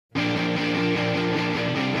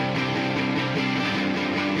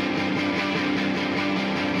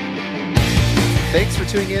Thanks for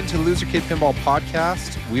tuning in to the Loser Kid Pinball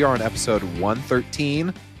Podcast. We are on episode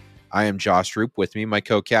 113. I am Josh Roop. With me, my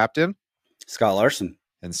co-captain, Scott Larson.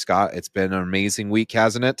 And Scott, it's been an amazing week,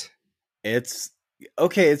 hasn't it? It's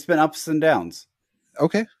okay. It's been ups and downs.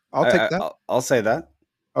 Okay, I'll take that. I'll say that.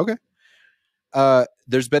 Okay.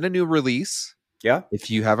 There's been a new release. Yeah.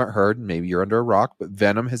 If you haven't heard, maybe you're under a rock, but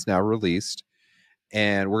Venom has now released.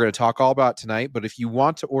 And we're going to talk all about it tonight. But if you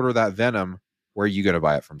want to order that Venom, where are you going to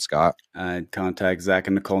buy it from, Scott? I'd contact Zach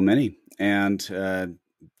and Nicole Mini. And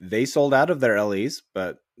they sold out of their LEs,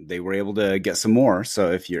 but they were able to get some more.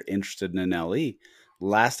 So if you're interested in an LE,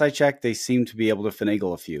 last I checked, they seem to be able to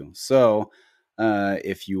finagle a few. So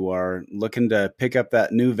if you are looking to pick up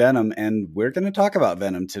that new Venom, and we're going to talk about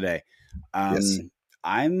Venom today, Yes.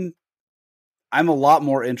 I'm a lot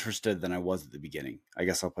more interested than I was at the beginning. I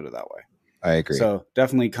guess I'll put it that way. I agree. So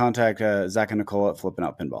definitely contact Zach and Nicole at Flipping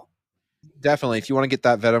Out Pinball. Definitely. If you want to get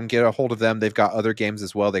that Venom, get a hold of them. They've got other games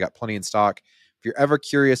as well. They got plenty in stock. If you're ever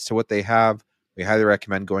curious to what they have, we highly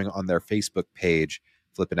recommend going on their Facebook page,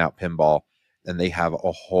 Flipping Out Pinball. And they have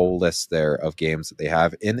a whole list there of games that they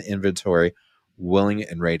have in inventory, willing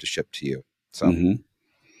and ready to ship to you. So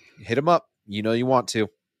hit them up. You know you want to.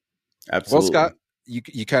 Absolutely. Well, Scott,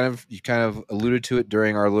 you kind of alluded to it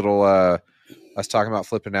during our little us talking about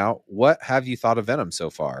flipping out. What have you thought of Venom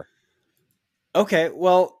so far? Okay,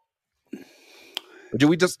 well, Do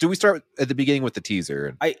we start at the beginning with the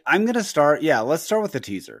teaser? I'm going to start. Yeah, let's start with the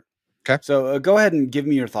teaser. Okay. So go ahead and give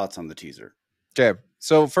me your thoughts on the teaser. Okay.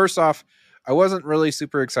 So first off, I wasn't really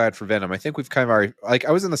super excited for Venom. I think we've kind of already, like,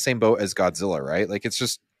 I was in the same boat as Godzilla, right? Like, it's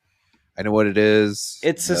just, I know what it is.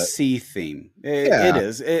 It's a C theme. Yeah. It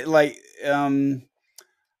is.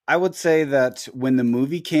 I would say that when the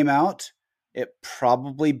movie came out, it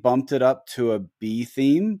probably bumped it up to a B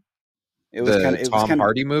theme. It was the Tom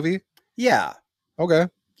Hardy movie. Yeah. Okay.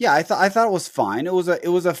 Yeah, I thought it was fine. It was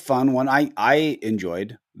a fun one. I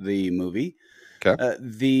enjoyed the movie.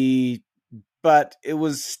 Okay. But it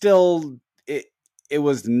was still it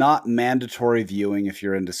was not mandatory viewing if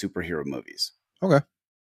you're into superhero movies. Okay.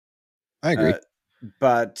 I agree.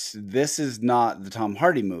 But this is not the Tom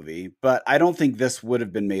Hardy movie, but I don't think this would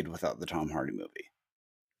have been made without the Tom Hardy movie.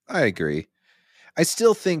 I agree. I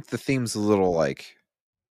still think the theme's a little like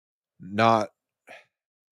not.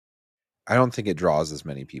 I don't think it draws as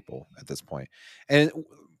many people at this point. And,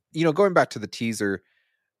 you know, going back to the teaser,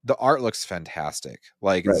 the art looks fantastic.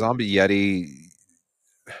 Like Right. Zombie Yeti,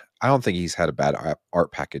 I don't think he's had a bad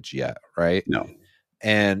art package yet, right? No.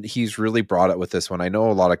 And he's really brought it with this one. I know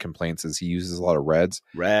a lot of complaints is he uses a lot of reds.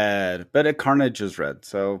 Red, but Carnage is red.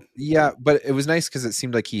 So yeah, but it was nice because it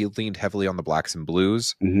seemed like he leaned heavily on the blacks and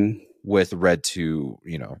blues with red to,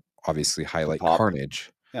 you know, obviously highlight Pop.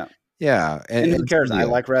 Carnage. Yeah. Yeah. And who cares? I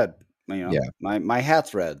like red. You know, yeah. My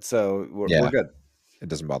hat's red, so we're good. It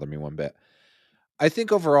doesn't bother me one bit. I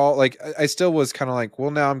think overall, like, I still was kind of like,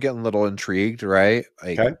 well, now I'm getting a little intrigued, right?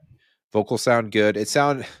 Like, vocals sound good. It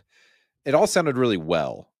all sounded really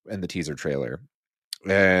well in the teaser trailer.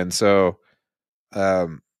 And so,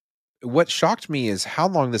 what shocked me is how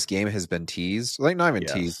long this game has been teased. Like, not even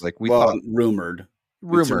teased. Like, we thought rumored.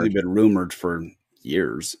 It's really been rumored for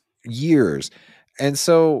years. And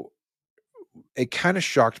so it kind of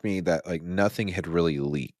shocked me that like nothing had really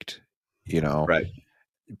leaked, you know, right?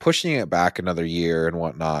 Pushing it back another year and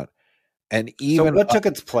whatnot. And even so what took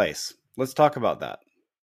its place? Let's talk about that.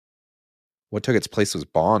 What took its place was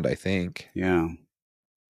Bond, I think. Yeah.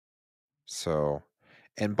 So,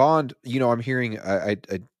 and Bond, you know, I'm hearing, I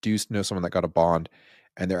do know someone that got a Bond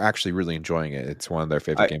and they're actually really enjoying it. It's one of their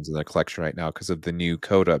favorite games in the collection right now because of the new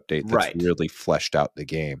code update that's really fleshed out the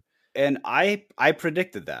game. And I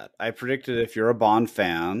predicted that. I predicted if you're a Bond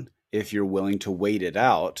fan, if you're willing to wait it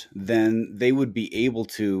out, then they would be able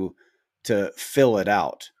to fill it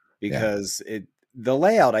out because the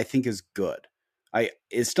layout I think is good.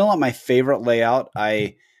 It's still not my favorite layout.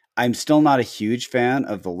 I'm still not a huge fan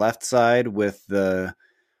of the left side with the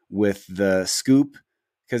scoop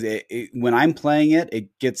because when I'm playing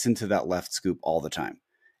it gets into that left scoop all the time,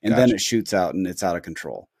 and then it shoots out and it's out of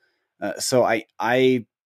control. So I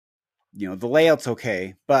you know, the layout's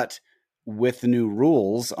okay, but with the new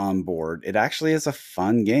rules on board, it actually is a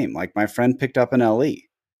fun game. Like my friend picked up an LE.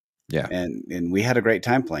 Yeah. And we had a great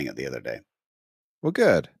time playing it the other day. Well,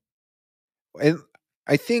 good. And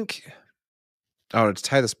I think, to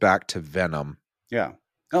tie this back to Venom. Yeah.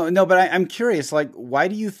 Oh, no, but I'm curious, like, why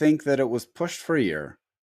do you think that it was pushed for a year?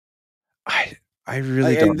 I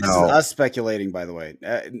really don't know. This is us speculating, by the way.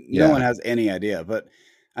 No one has any idea, but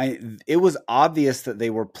it was obvious that they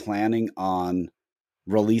were planning on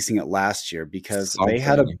releasing it last year because they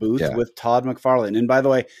had a booth with Todd McFarlane. And by the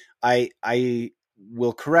way, I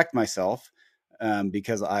will correct myself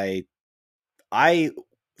because I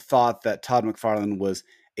thought that Todd McFarlane was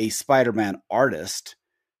a Spider-Man artist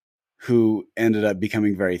who ended up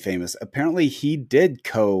becoming very famous. Apparently, he did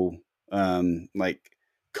co-create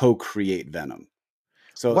Venom.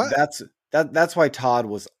 So What? that's why Todd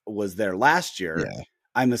was there last year. Yeah.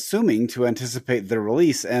 I'm assuming to anticipate the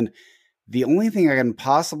release, and the only thing I can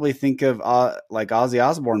possibly think of like Ozzy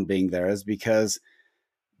Osbourne being there is because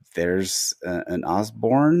there's an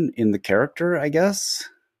Osbourne in the character, I guess.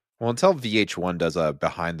 Well, until VH1 does a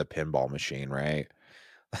behind the pinball machine, right?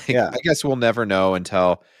 Like, Yeah, I guess we'll never know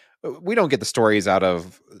until we don't get the stories out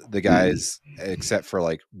of the because guys, except for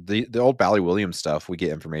like the old Bally Williams stuff. We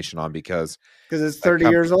get information on because it's that 30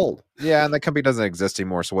 years old. yeah, and that company doesn't exist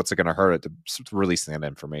anymore. So what's it going to hurt it to release that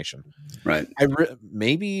information? Right.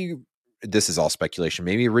 Maybe this is all speculation.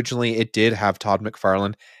 Maybe originally it did have Todd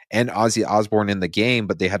McFarlane and Ozzy Osbourne in the game,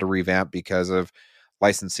 but they had to revamp because of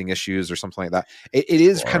licensing issues or something like that. It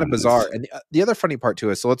is kind of bizarre. And the other funny part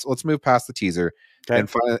too is, so let's move past the teaser. Okay. And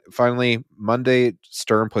finally, Monday,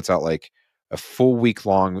 Stern puts out like a full week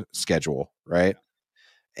long schedule, right?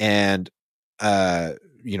 And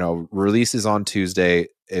releases on Tuesday.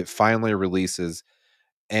 It finally releases,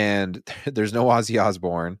 and there's no Ozzy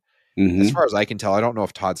Osbourne. Mm-hmm. As far as I can tell, I don't know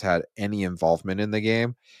if Todd's had any involvement in the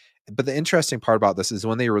game. But the interesting part about this is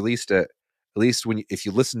when they released it, at least if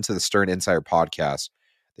you listen to the Stern Insider podcast,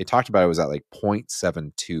 they talked about it was at like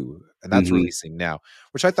 0.72, and that's releasing now,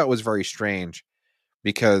 which I thought was very strange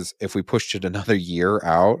because if we pushed it another year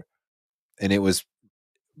out, and it was,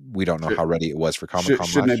 we don't know how ready it was for Comic-Con.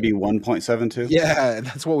 Shouldn't it be 1.72? Yeah, and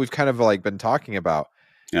that's what we've kind of like been talking about.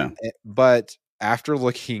 Yeah. But after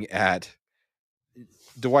looking at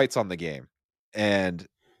Dwight's on the game, and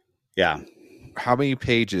yeah, how many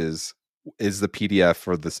pages is the PDF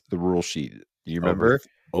for the rule sheet? Do you remember?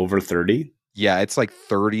 Over 30? Yeah, it's like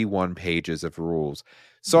 31 pages of rules.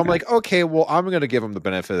 So I'm like, okay, well, I'm going to give them the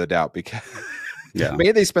benefit of the doubt because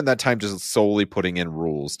maybe they spend that time just solely putting in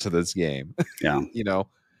rules to this game. Yeah.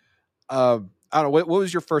 I don't know. What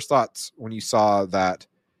was your first thoughts when you saw that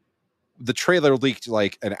the trailer leaked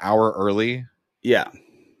like an hour early? Yeah.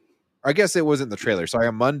 I guess it wasn't the trailer. Sorry,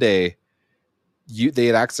 on Monday, they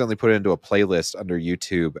had accidentally put it into a playlist under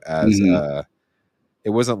YouTube as it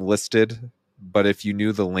wasn't listed, but if you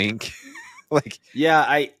knew the link, like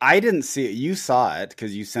I didn't see it. You saw it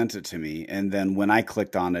because you sent it to me, and then when I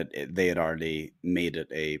clicked on it, they had already made it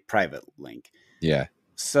a private link. Yeah.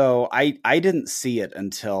 So I didn't see it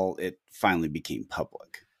until it finally became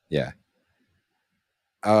public. Yeah.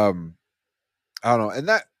 I don't know, and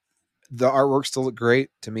that the artwork still looked great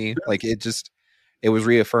to me. Like it was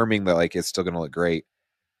reaffirming that like it's still going to look great.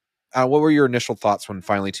 What were your initial thoughts when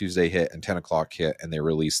finally Tuesday hit and 10 o'clock hit and they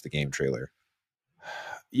released the game trailer?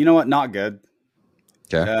 You know what? Not good.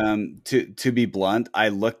 Okay. To be blunt, I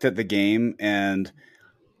looked at the game and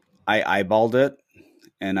I eyeballed it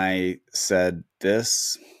and I said, it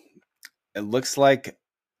looks like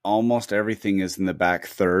almost everything is in the back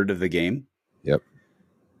third of the game. Yep.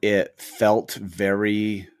 It felt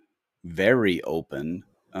very, very open.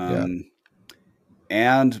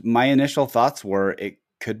 And my initial thoughts were it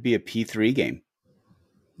could be a P3 game.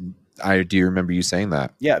 I do remember you saying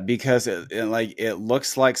that. Yeah, because it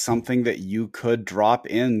looks like something that you could drop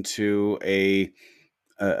into a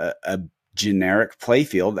generic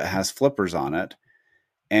playfield that has flippers on it,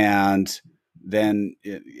 and then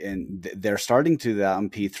they're starting to do that on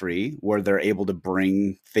P3 where they're able to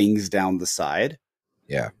bring things down the side.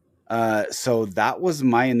 Yeah. So that was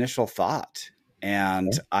my initial thought,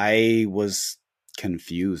 and I was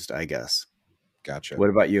confused, I guess. Gotcha. What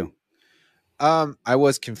about you? I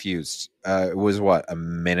was confused. It was a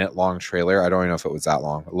minute-long trailer. I don't even know if it was that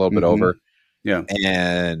long. A little bit over. Yeah.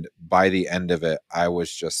 And by the end of it, I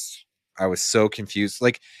was so confused.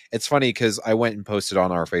 Like, it's funny because I went and posted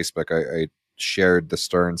on our Facebook. I shared the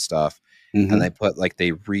Stern stuff, and they put like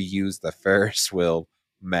they reused the Ferris wheel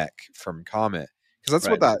mech from Comet because that's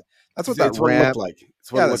what that ramp looked like.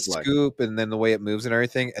 It's what it looked scoop, and then the way it moves and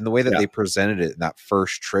everything, and the way that they presented it in that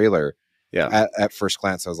first trailer. Yeah. At first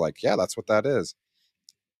glance, I was like, yeah, that's what that is.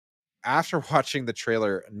 After watching the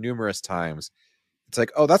trailer numerous times, it's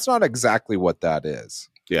like, oh, that's not exactly what that is.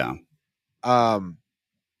 Yeah. And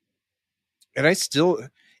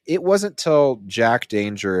it wasn't till Jack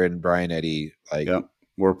Danger and Brian Eddy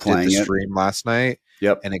were playing did the stream last night.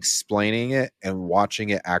 Yep. And explaining it and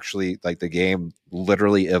watching it actually, like the game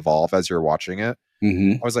literally evolve as you're watching it.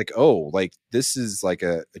 I was like, oh, like this is like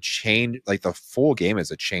a change, like the full game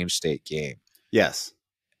is a change state game. Yes.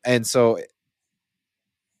 And so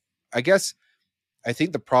I guess I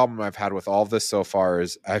think the problem I've had with all of this so far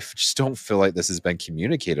is I just don't feel like this has been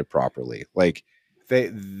communicated properly. Like,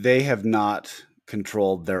 They have not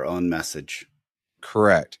controlled their own message,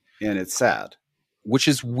 correct. and it's sad. Which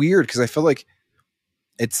is weird because I feel like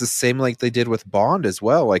it's the same like they did with Bond as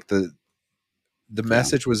well. Like the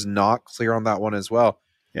message was not clear on that one as well.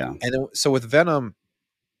 Yeah. And then, so with Venom,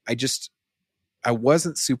 I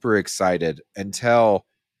wasn't super excited until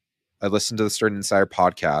I listened to the Stern Insider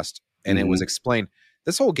podcast and it was explained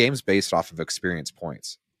this whole game's based off of experience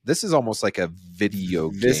points. This is almost like a video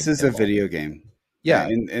game. This is a video game. Yeah.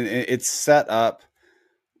 And it's set up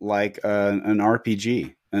like an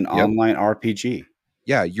RPG, an online RPG.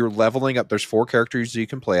 Yeah, you're leveling up. There's 4 characters you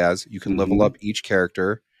can play as. You can level up each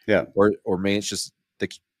character. Yeah. Or maybe it's just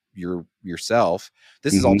yourself.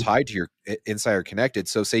 This is all tied to your Insider Connected.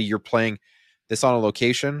 So say you're playing this on a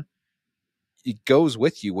location, it goes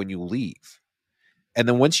with you when you leave. And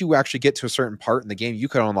then once you actually get to a certain part in the game, you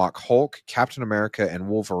can unlock Hulk, Captain America, and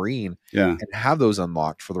Wolverine, and have those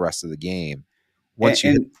unlocked for the rest of the game. Once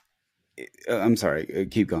I'm sorry,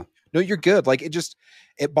 keep going. No, you're good. Like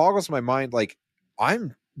it boggles my mind. Like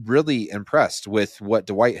I'm really impressed with what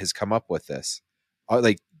Dwight has come up with this.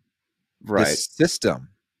 This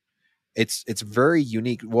system. It's very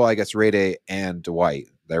unique. Well, I guess Ray Day and Dwight,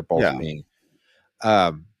 they're both being.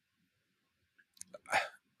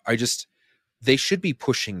 They should be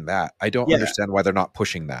pushing that. I don't understand why they're not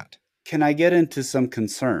pushing that. Can I get into some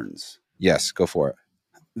concerns? Yes, go for it.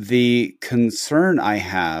 The concern I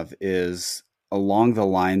have is along the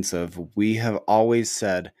lines of we have always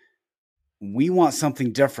said we want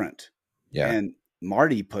something different. Yeah. And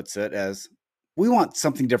Marty puts it as we want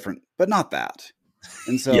something different, but not that.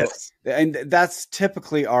 And so and that's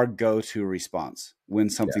typically our go-to response when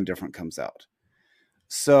something different comes out.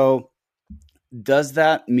 So does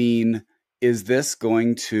that mean is this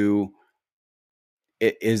going to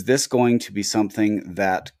be something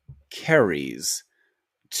that carries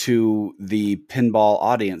to the pinball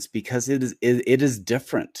audience because it is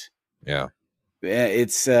different? Yeah.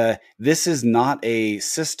 It's this is not a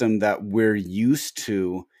system that we're used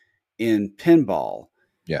to in pinball.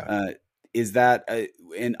 Yeah. Is that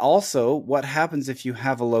and also what happens if you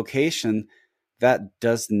have a location that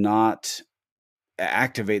does not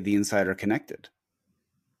activate the Insider Connected?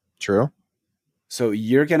 True. So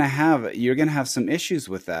you're gonna have some issues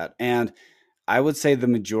with that, and I would say the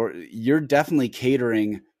majority. You're definitely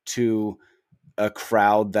catering to a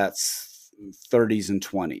crowd that's 30s and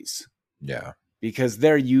 20s. Yeah, because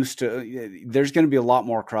they're used to. There's going to be a lot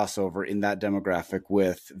more crossover in that demographic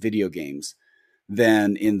with video games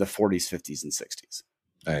than in the 40s, 50s, and 60s.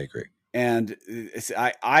 I agree. And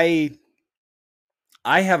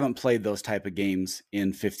I haven't played those type of games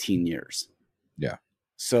in 15 years. Yeah.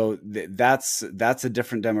 So that's a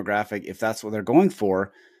different demographic. If that's what they're going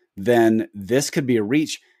for, then this could be a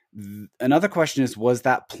reach. Another question is, was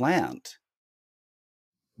that planned?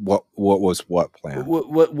 What was planned?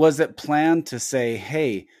 What was it planned to say,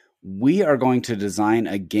 hey, we are going to design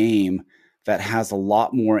a game that has a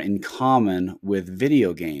lot more in common with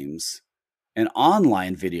video games and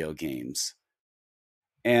online video games?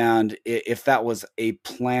 And if that was a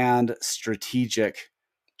planned strategic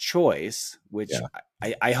choice, which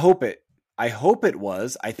I hope it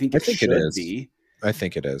was. I think it should be. I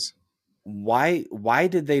think it is. Why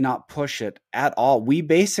did they not push it at all? We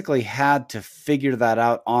basically had to figure that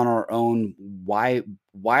out on our own while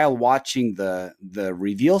watching the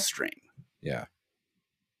reveal stream. Yeah.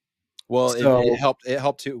 Well, so, it helped. It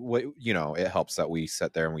helped to, it helps that we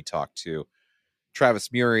sat there and we talked to Travis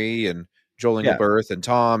Murray and Joel Engelberth and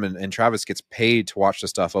Tom, and Travis gets paid to watch the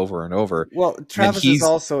stuff over and over. Well, Travis is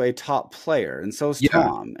also a top player, and so is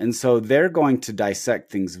Tom. And so they're going to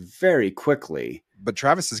dissect things very quickly. But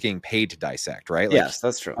Travis is getting paid to dissect, right? Yes,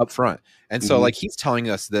 that's true. Up front. And so he's telling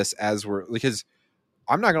us this because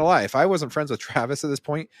I'm not going to lie. If I wasn't friends with Travis at this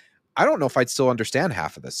point, I don't know if I'd still understand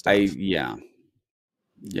half of this stuff. Yeah.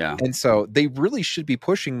 And so they really should be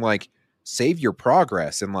pushing save your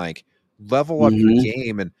progress and level up your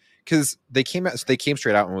game. And because they came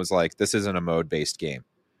straight out and was like, this isn't a mode based game,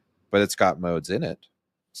 but it's got modes in it.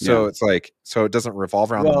 So it's so it doesn't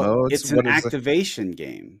revolve around the modes. It's an activation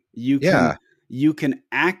game. You can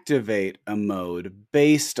activate a mode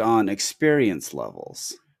based on experience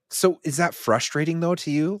levels. So is that frustrating though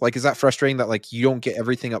to you? Is that frustrating that you don't get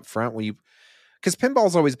everything up front because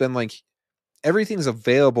pinball's always been everything's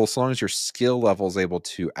available so long as your skill level is able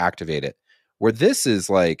to activate it. Where this is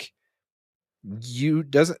the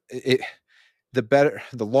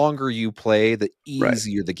longer you play, the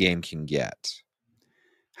easier the game can get.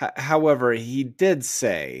 However, he did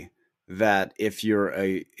say that if you're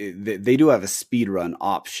they do have a speed run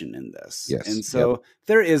option in this. Yes. And Yep. so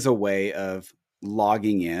there is a way of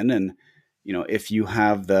logging in, and if you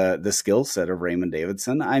have the skill set of Raymond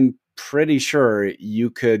Davidson, I'm pretty sure you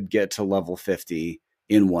could get to level 50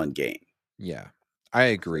 in one game. Yeah. I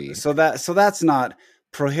agree. So that's not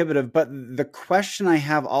prohibitive, but the question I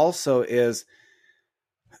have also is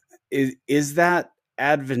that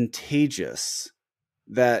advantageous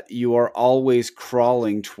that you are always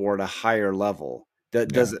crawling toward a higher level? Yeah.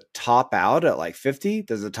 Does it top out at like 50?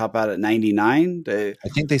 Does it top out at 99? I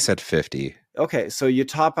think they said 50. Okay, so you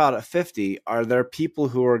top out at 50. Are there people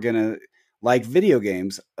who are going to, like video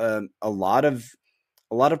games? A lot of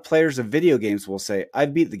players of video games will say, "I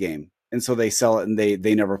beat the game," and so they sell it and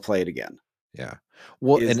they never play it again. Yeah.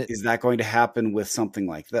 Well, Is that going to happen with something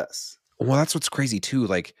like this? that's what's crazy too.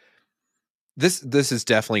 Like this is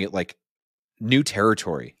definitely like new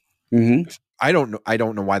territory. Mm-hmm. I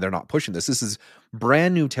don't know why they're not pushing this. This is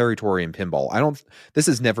brand new territory in pinball. This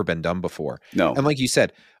has never been done before. No. And like you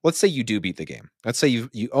said, let's say you do beat the game. Let's say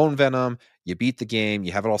you own Venom, you beat the game,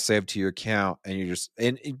 you have it all saved to your account, and you just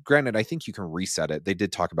and granted, I think you can reset it. They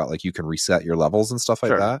did talk about like you can reset your levels and stuff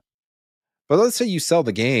like Sure. that. But let's say you sell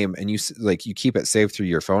the game and you keep it saved through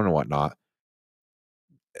your phone and whatnot.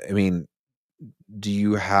 I mean, do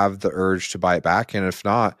you have the urge to buy it back? And if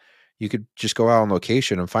not, you could just go out on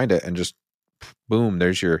location and find it and just boom,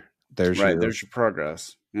 there's your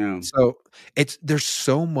progress. Yeah. So there's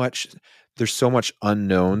so much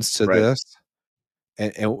unknowns to this.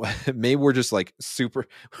 And maybe we're just like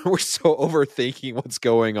we're so overthinking what's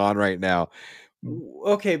going on right now.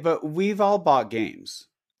 Okay, but we've all bought games.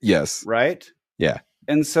 Yes. Right? Yeah.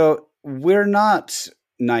 And so we're not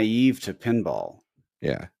naive to pinball.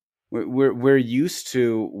 Yeah. We're used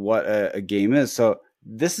to what a game is. So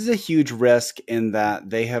this is a huge risk in that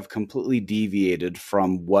they have completely deviated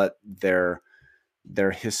from what their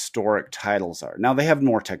historic titles are. Now they have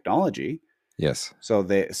more technology. Yes. So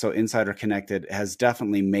Insider Connected has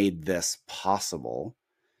definitely made this possible.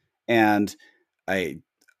 And I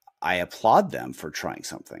applaud them for trying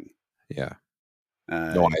something. Yeah.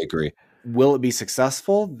 No, I agree. Will it be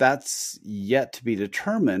successful? That's yet to be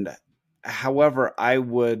determined. However, I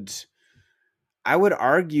would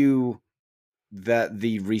argue that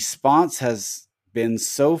the response has been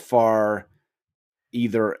so far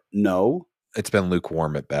either no, it's been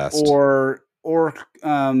lukewarm at best, or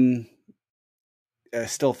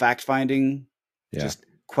still fact finding, just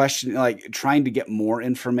question, like trying to get more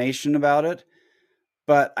information about it.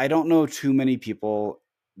 But I don't know too many people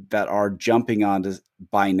that are jumping on to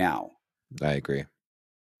by now. I agree.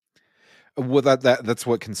 Well, that's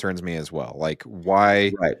what concerns me as well. Like,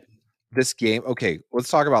 why this game? Okay, let's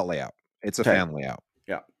talk about layout. It's a fan layout.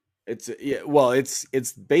 Yeah,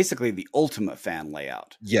 it's basically the ultimate fan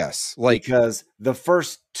layout. Yes, because the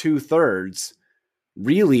first 2/3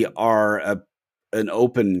 really are an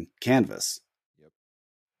open canvas. Yep.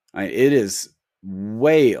 It is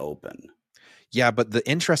way open. Yeah, but the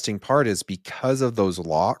interesting part is because of those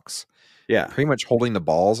locks. Yeah, pretty much holding the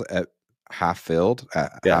balls at half filled.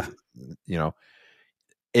 Half,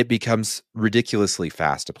 it becomes ridiculously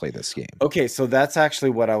fast to play this game. Okay, so that's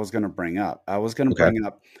actually what I was going to bring up. I was going to bring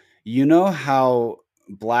up, how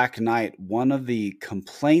Black Knight, one of the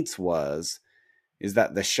complaints is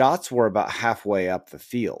that the shots were about halfway up the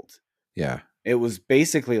field. Yeah. It was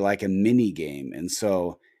basically like a mini game. And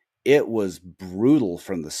so it was brutal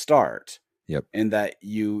from the start. Yep. And that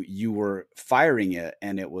you were firing it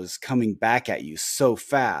and it was coming back at you so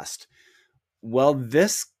fast. Well,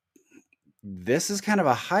 this is kind of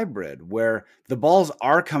a hybrid where the balls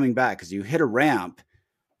are coming back because you hit a ramp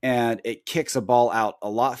and it kicks a ball out a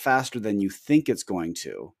lot faster than you think it's going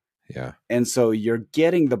to. Yeah. And so you're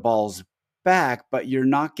getting the balls back, but you're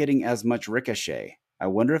not getting as much ricochet. I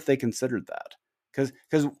wonder if they considered that.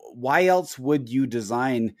 Because why else would you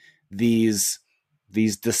design these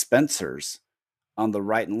dispensers on the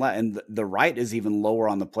right and left? And the right is even lower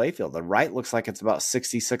on the playfield. The right looks like it's about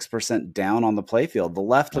 66% down on the playfield. The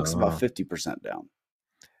left looks about 50% down.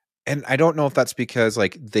 And I don't know if that's because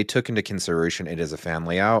like they took into consideration it is a fan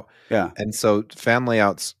layout. Yeah. And so fan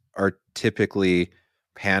layouts are typically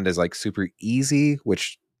panned as like super easy,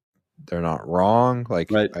 which they're not wrong. Like,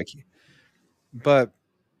 but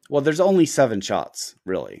well, there's only 7 shots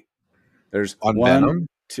really. There's on 1, Venom.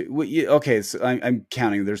 2. Okay, so I'm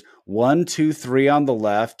counting. There's 1, 2, 3 on the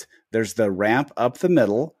left. There's the ramp up the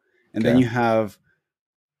middle, and then you have,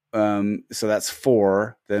 so that's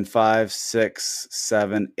 4. Then 5, 6,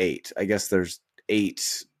 7, 8. I guess there's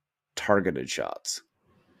 8 targeted shots.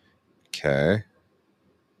 Okay.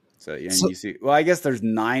 So and So you see, well, I guess there's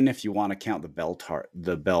 9 if you want to count the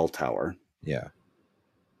bell tower. yeah,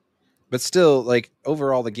 but still, like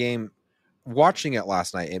overall, the game. Watching it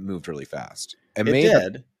last night, it moved really fast, and It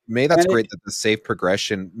did, that's and great that the safe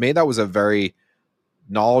progression. That was a very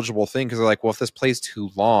knowledgeable thing because they're like, well, if this plays too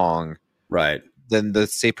long, right, then the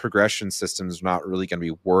safe progression system is not really going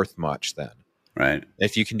to be worth much. Then, right.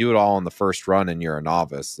 if you can do it all in the first run and you're a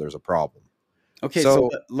novice, there's a problem. Okay, so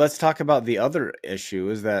So let's talk about the other issue.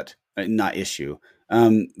 Is that not issue?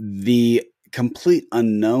 The complete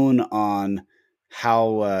unknown on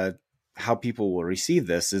how people will receive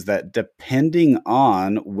this is that depending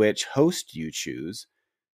on which host you choose,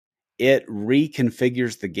 it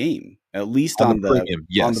reconfigures the game. At least on the on premium,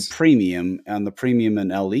 yes, the premium and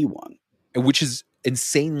LE one. which is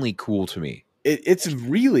insanely cool to me. It's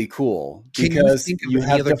really cool Can you because think of you any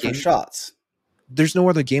have other different game? shots. There's no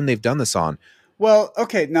other game they've done this on. Well,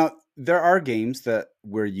 okay, now there are games that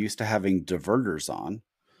we're used to having diverters on,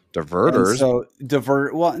 and Diverters, so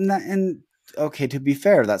well, and okay, to be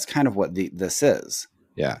fair, that's kind of what this is.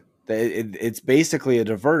 yeah, It's basically a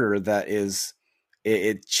diverter that is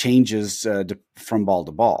it changes from ball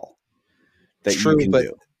to ball it's that you true, can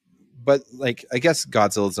do. but like I guess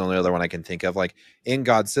Godzilla's the only other one I can think of. Like in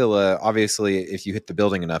Godzilla, obviously, if you hit the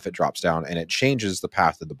building enough, it drops down and it changes the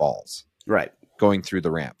path of the balls Right. going through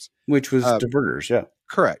the ramps. Which was diverters, yeah.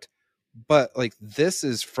 Correct. But like this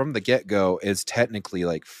is from the get go is technically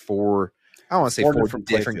like four. I don't want to say 4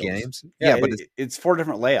 different games. Yeah, Yeah, but it's 4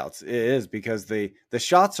 different layouts. It is because the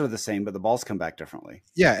shots are the same, but the balls come back differently.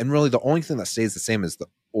 yeah, and really the only thing that stays the same is the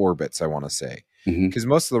orbits. I want to say because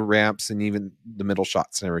most of the ramps and even the middle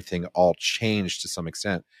shots and everything all change to some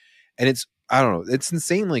extent, and it's I don't know, it's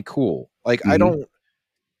insanely cool. Like I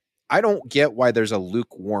don't get why there's a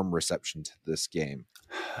lukewarm reception to this game.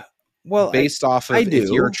 Well, Based off I of if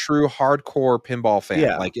you're a do. true hardcore pinball fan,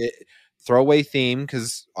 Yeah. like it throwaway theme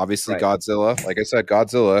because obviously Right. Godzilla, like I said,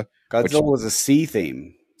 Godzilla, which Godzilla was a C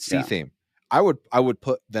theme. C Yeah. theme. I would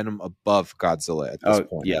put Venom above Godzilla at this Oh,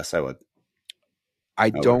 point. yes, I would. I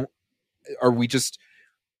would. don't. Are we just?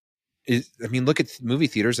 I mean, look at movie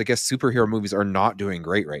theaters. I guess superhero movies are not doing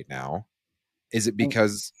great right now. Is it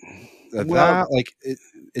because of Well, that? Like,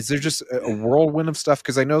 is there just a whirlwind of stuff?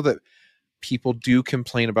 Because I know that people do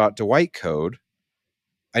complain about Dwight Code.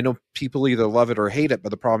 I know people either love it or hate it, but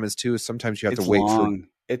the problem is too is sometimes you have it's to wait long.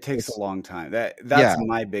 It takes a long time. That's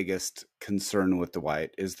my biggest concern with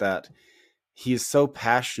Dwight is that he's so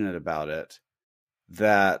passionate about it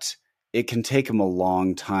that it can take him a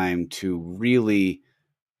long time to really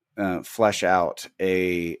flesh out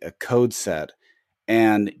a code set.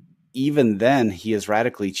 And even then, he has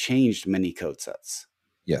radically changed many code sets.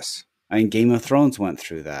 Yes. I mean, Game of Thrones went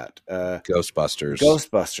through that.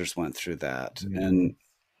 Ghostbusters went through that. Mm. And,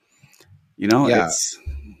 you know, it's...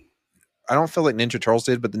 I don't feel like Ninja Turtles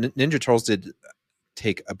did, but the Ninja Turtles did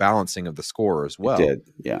take a balancing of the score as well. It did,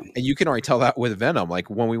 yeah. And you can already tell that with Venom. Like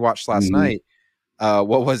when we watched last night,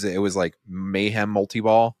 what was it? It was like Mayhem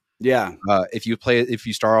Multi-Ball. Yeah. If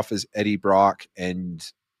you start off as Eddie Brock, and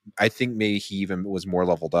I think maybe he even was more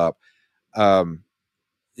leveled up.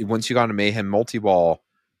 Once you got into Mayhem Multi-Ball,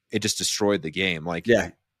 it just destroyed the game. Like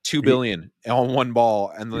 2 billion on one ball,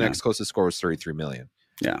 and the next closest score was 33 million.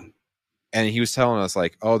 Yeah. And he was telling us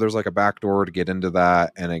like, oh, there's like a back door to get into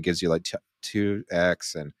that, and it gives you like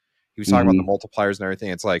 2x. And he was talking about the multipliers and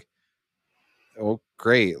everything. It's like, oh,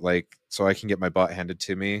 great! Like, so I can get my butt handed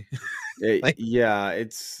to me. That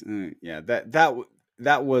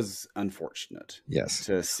was unfortunate. Yes,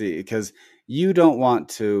 to see, because you don't want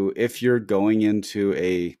to, if you're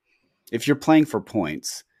playing for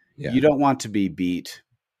points, you don't want to be beat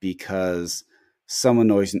because someone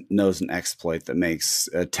knows an exploit that makes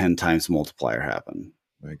a 10 times multiplier happen.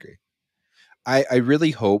 I agree. I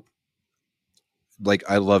really hope, like,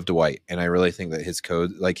 I love Dwight, and I really think that his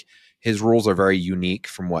code, like his rules are very unique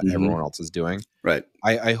from what everyone else is doing. Right.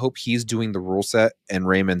 I hope he's doing the rule set and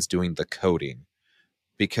Raymond's doing the coding,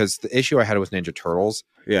 because the issue I had with Ninja Turtles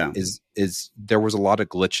is there was a lot of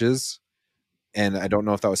glitches. And I don't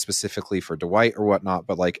know if that was specifically for Dwight or whatnot,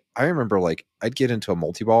 but like I remember, like I'd get into a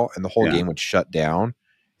multi-ball and the whole game would shut down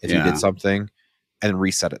if you did something and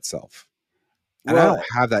reset itself. And I don't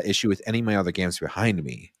have that issue with any of my other games behind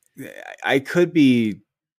me. I could be,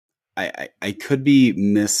 I could be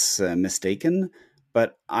mistaken,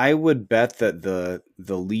 but I would bet that the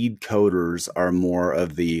lead coders are more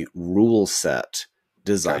of the rule set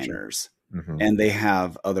designers, and they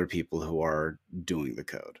have other people who are doing the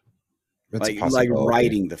code. Like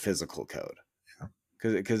writing the physical code,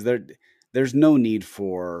 because there's no need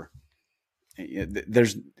for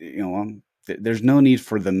there's no need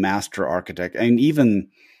for the master architect, and even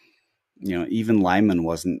even Lyman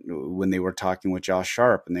wasn't, when they were talking with Josh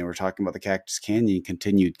Sharp and they were talking about the Cactus Canyon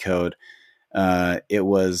continued code. It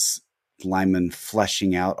was Lyman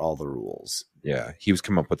fleshing out all the rules. Yeah, he was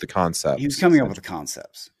coming up with the concepts. He was coming up with the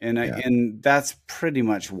concepts, and Yeah. and that's pretty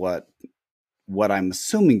much what I'm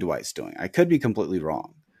assuming Dwight's doing. I could be completely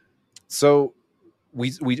wrong. So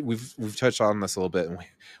we've touched on this a little bit, and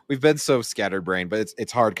we've been so scatterbrained, but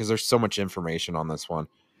it's hard because there's so much information on this one.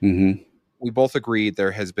 Mm-hmm. We both agreed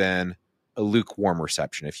there has been a lukewarm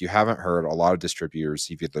reception. If you haven't heard, a lot of distributors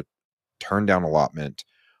have either turned down allotment,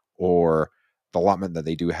 or the allotment that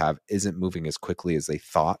they do have isn't moving as quickly as they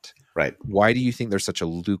thought. Right. Why do you think there's such a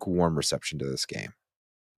lukewarm reception to this game?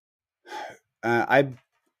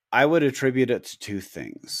 I would attribute it to two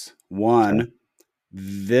things. One,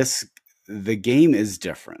 the game is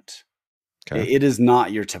different. Okay. It is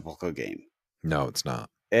not your typical game. No, it's not.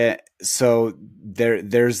 So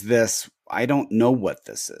there's this, I don't know what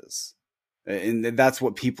this is. And that's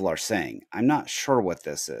what people are saying. I'm not sure what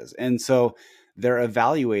this is. And so they're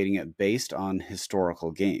evaluating it based on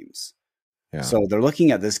historical games. Yeah. So they're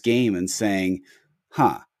looking at this game and saying,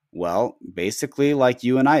 well, basically like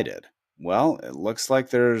you and I did. Well, it looks like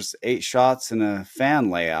there's 8 shots in a fan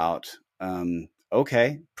layout.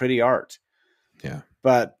 Okay, pretty art. Yeah.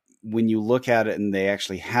 But when you look at it and they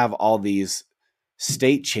actually have all these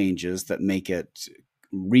state changes that make it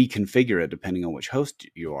reconfigure it depending on which host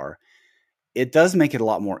you are, it does make it a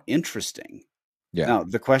lot more interesting. Yeah. Now,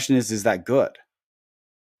 the question is that good?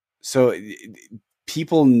 So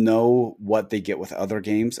people know what they get with other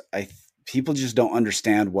games. People just don't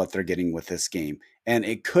understand what they're getting with this game. And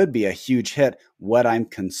it could be a huge hit. What I'm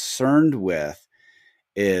concerned with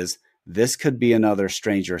is this could be another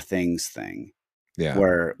Stranger Things thing. Yeah.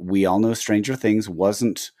 Where we all know Stranger Things it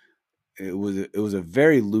was a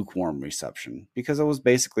very lukewarm reception because it was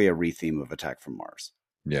basically a retheme of Attack from Mars.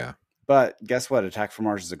 Yeah. But guess what? Attack from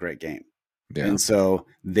Mars is a great game. Yeah. And so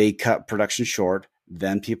they cut production short.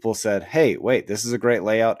 Then people said, hey, wait, this is a great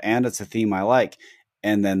layout and it's a theme I like.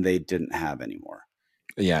 And then they didn't have anymore.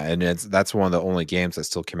 Yeah, and that's one of the only games that's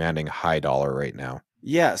still commanding high dollar right now.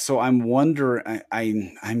 Yeah, so I'm wondering,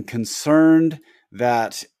 I'm concerned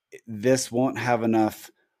that this won't have enough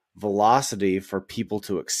velocity for people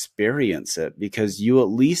to experience it, because you at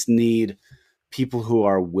least need people who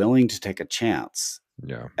are willing to take a chance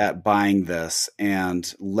at buying this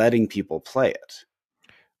and letting people play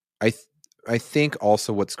it. I think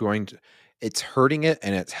also it's hurting it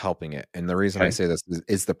and it's helping it. And the reason I say this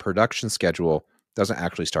is the production schedule doesn't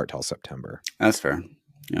actually start till September. That's fair.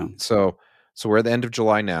 Yeah. So we're at the end of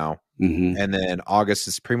July now. Mm-hmm. And then August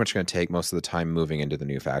is pretty much going to take most of the time moving into the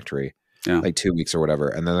new factory, like 2 weeks or whatever.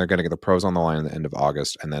 And then they're going to get the pros on the line at the end of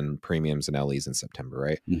August, and then premiums and LEs in September,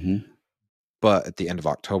 right? Mm-hmm. But at the end of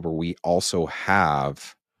October, we also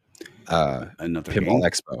have another Pinball game.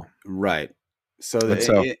 Expo. Right. So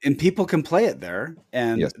and people can play it there.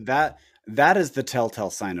 And that is the telltale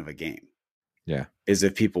sign of a game. Yeah. Is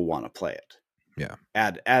if people want to play it. Yeah.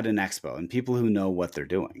 Add an expo and people who know what they're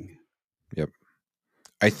doing. Yep.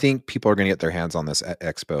 I think people are going to get their hands on this at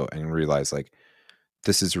Expo and realize, like,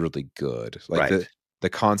 this is really good. Like the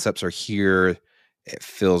concepts are here. It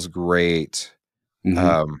feels great.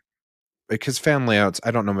 Mm-hmm. Because fan layouts,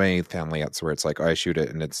 I don't know many fan layouts where it's like, I shoot it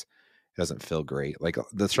and it doesn't feel great. Like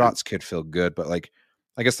the shots could feel good, but like,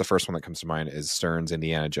 I guess the first one that comes to mind is Stern's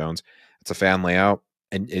Indiana Jones. It's a fan layout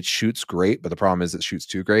and it shoots great, but the problem is it shoots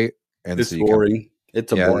too great. And it's boring.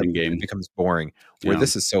 It's a boring game. It becomes boring. Where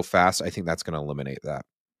this is so fast, I think that's going to eliminate that.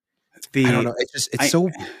 I don't know. It's so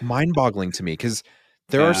mind-boggling to me, because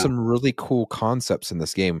there are some really cool concepts in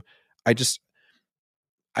this game. I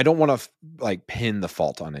don't want to like pin the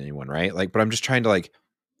fault on anyone, right? Like, but I'm just trying to like.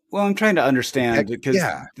 Well, I'm trying to understand, because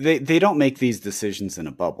they don't make these decisions in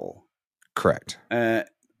a bubble. Correct.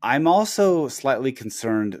 I'm also slightly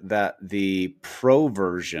concerned that the pro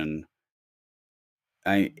version,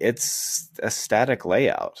 it's a static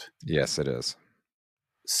layout. Yes, it is.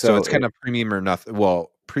 So it's kind of premium or nothing.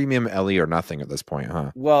 Well, premium LE or nothing at this point,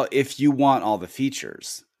 huh? Well, if you want all the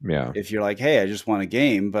features. Yeah. If you're like, hey, I just want a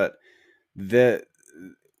game, but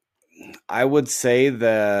I would say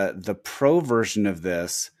the pro version of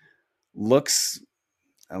this looks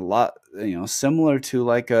a lot, similar to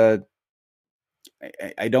like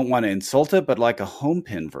I don't want to insult it, but like a home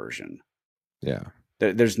pin version. Yeah.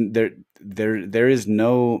 There is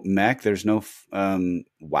no mech. There's no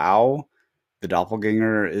wow. The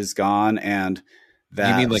doppelganger is gone, and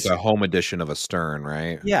that. You mean like a home edition of a Stern,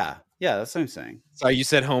 right? Yeah, that's what I'm saying. So you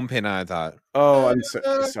said home pin, I thought. Oh, I'm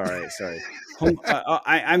sorry. Home,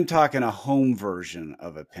 I'm talking a home version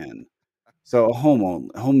of a pin. So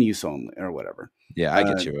home use only, or whatever. Yeah, I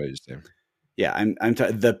get you what you're saying. Yeah,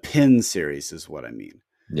 the pin series is what I mean.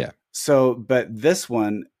 Yeah. So, but this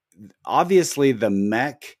one, obviously, the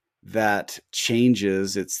mech that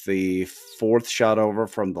changes, it's the fourth shot over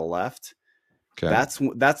from the left. Okay.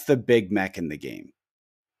 That's the big mech in the game.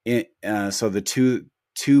 So the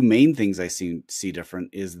two main things I see different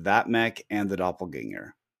is that mech and the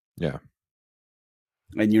doppelganger. Yeah.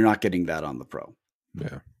 And you're not getting that on the Pro.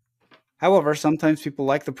 Yeah. However, sometimes people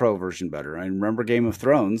like the Pro version better. I remember Game of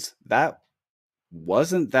Thrones, that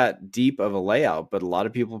wasn't that deep of a layout, but a lot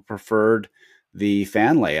of people preferred the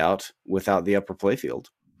fan layout without the upper playfield.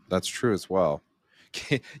 That's true as well.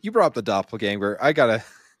 You brought up the doppelganger.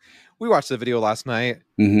 We watched the video last night.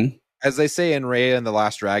 Mm-hmm. As they say in Raya and the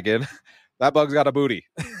Last Dragon, that bug's got a booty.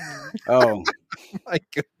 Oh, my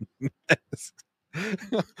goodness.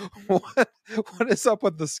 What is up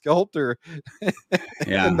with the sculptor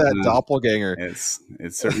and that doppelganger? It's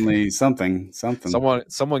certainly something.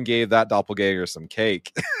 Someone gave that doppelganger some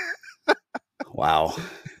cake. Wow.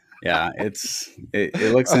 Yeah,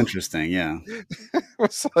 it looks interesting. Yeah. It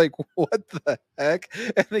was like, what the heck?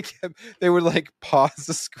 And they would like pause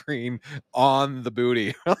the screen on the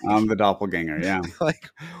booty. On the doppelganger, yeah. Like,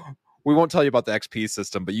 we won't tell you about the XP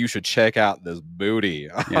system, but you should check out this booty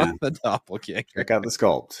on the doppelganger. Check out the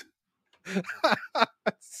sculpt.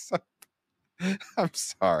 I'm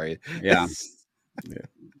sorry. Yeah.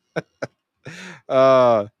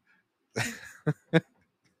 All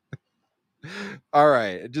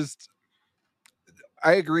right.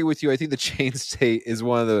 I agree with you. I think the chain state is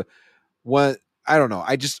one. I don't know.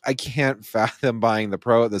 I can't fathom buying the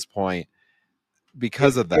Pro at this point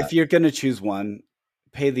because of that. If you're going to choose one,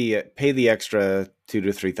 pay the extra $2,000 to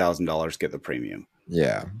 $3,000, get the premium.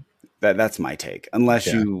 Yeah. That's my take. Unless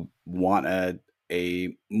you want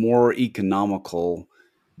a more economical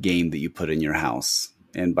game that you put in your house.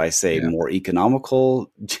 And by more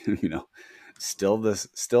economical, still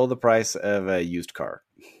the price of a used car.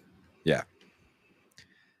 Yeah.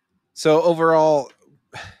 So overall,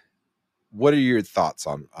 what are your thoughts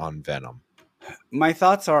on Venom? My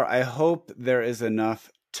thoughts are, I hope there is enough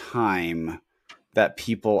time that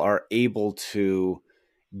people are able to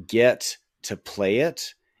get to play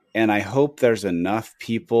it. And I hope there's enough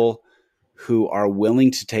people who are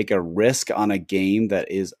willing to take a risk on a game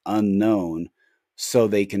that is unknown so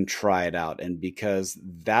they can try it out. And because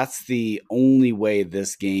that's the only way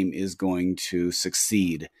this game is going to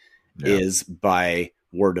succeed is by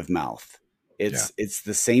word of mouth. It's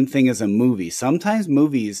the same thing as a movie. Sometimes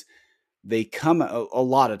movies, they come a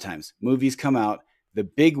lot of times. Movies come out the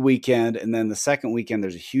big weekend, and then the second weekend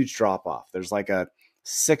there's a huge drop off. There's like a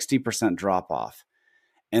 60% drop off,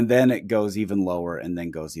 and then it goes even lower, and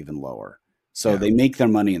then goes even lower. So they make their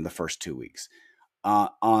money in the first 2 weeks.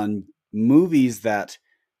 On movies that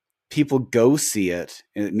people go see it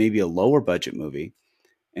maybe a lower budget movie,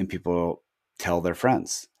 and people tell their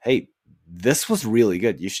friends, "Hey, this was really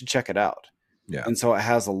good. You should check it out." Yeah. And so it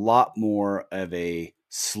has a lot more of a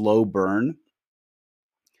slow burn.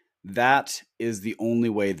 That is the only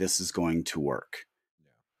way this is going to work,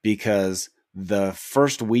 because the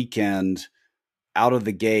first weekend out of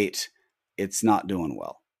the gate, it's not doing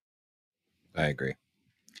well. I agree.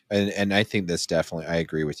 And I think this definitely, I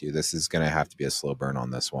agree with you. This is going to have to be a slow burn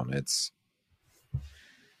on this one.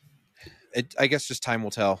 I guess just time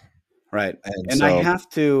will tell. Right. And so, I have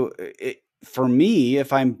to, for me,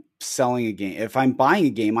 if I'm selling a game, if I'm buying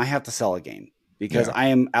a game, I have to sell a game because I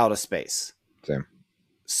am out of space. Same.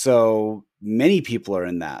 So many people are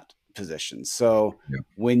in that position. So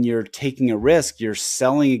when you're taking a risk, you're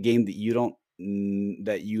selling a game that you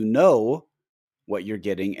know what you're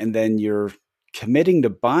getting, and then you're committing to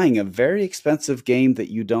buying a very expensive game that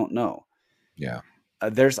you don't know. Yeah.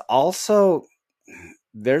 There's a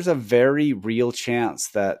very real chance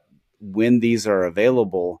that when these are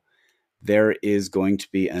available, there is going to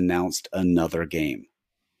be announced another game.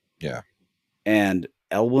 Yeah. And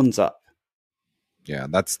L1's up. Yeah,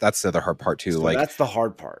 that's the other hard part too. So like that's the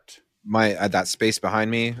hard part. That space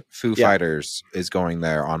behind me, Foo Fighters is going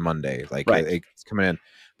there on Monday. Like it's coming in.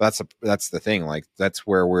 But that's the thing. Like that's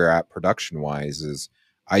where we're at production wise. Is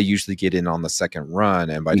I usually get in on the second run,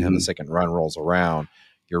 and by the time the second run rolls around,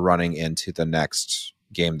 you're running into the next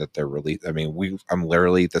game that they're releasing. I mean, I'm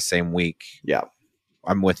literally the same week. Yeah,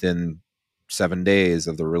 I'm within 7 days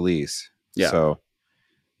of the release. Yeah, so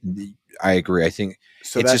I agree. I think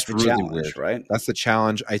it's just really weird, right? That's the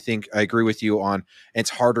challenge. I think I agree with you on. It's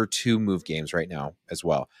harder to move games right now as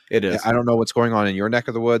well. It is. I don't know what's going on in your neck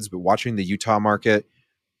of the woods, but watching the Utah market,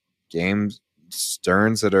 games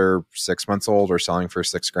Stearns that are 6 months old are selling for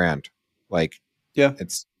 $6,000. Like,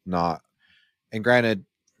 it's not. And granted,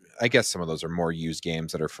 I guess some of those are more used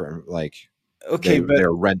games that are for like Okay, but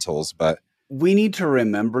they're rentals, but we need to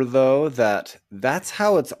remember though that that's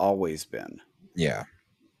how it's always been. yeah,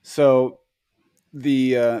 So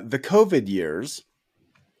the COVID years,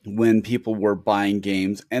 when people were buying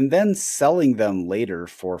games and then selling them later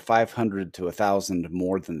for 500 to 1,000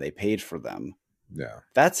 more than they paid for them, yeah,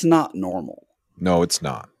 that's not normal. no, it's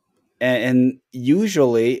not. And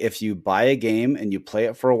usually, if you buy a game and you play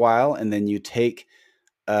it for a while, and then you take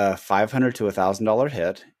a $500 to $1,000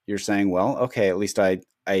 hit, you're saying, well, okay, at least I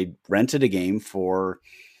rented a game for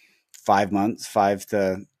 5 months, 5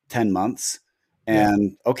 to 10 months, Yeah,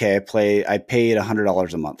 and okay, I paid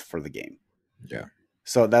 $100 a month for the game. yeah.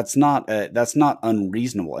 So that's not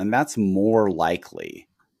unreasonable, and that's more likely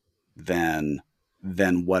than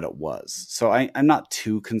what it was. So I'm not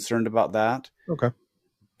too concerned about that. Okay.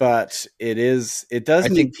 But it does I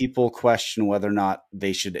think make people question whether or not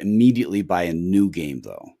they should immediately buy a new game,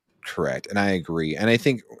 though. correct, and I agree. And I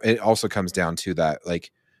think it also comes down to that,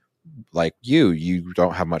 like you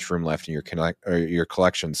don't have much room left in your your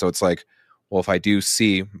collection. So it's like, well, if I do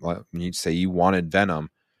see, well, you say you wanted Venom,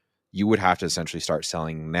 you would have to essentially start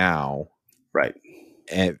selling now, Right.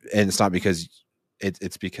 and it's not because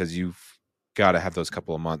it's because you've got to have those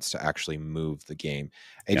couple of months to actually move the game.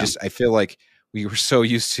 Yeah. I feel like we were so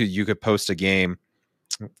used to you could post a game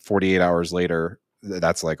 48 hours later.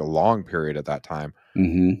 That's like a long period at that time.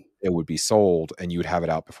 Mm-hmm. It would be sold and you would have it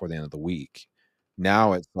out before the end of the week.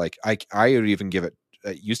 Now it's like I would even give it.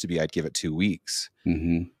 It used to be I'd give it 2 weeks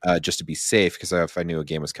Mm-hmm. just to be safe, because if I knew a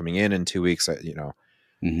game was coming in 2 weeks,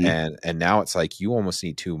 Mm-hmm. and now it's like you almost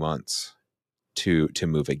need 2 months to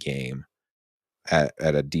move a game at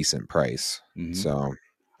a decent price. Mm-hmm. So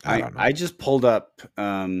I don't know. I just pulled up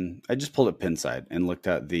Pinside and looked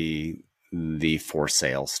at the for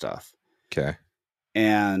sale stuff. Okay.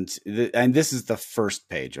 And and this is the first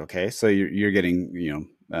page, okay? So you're getting,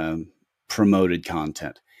 promoted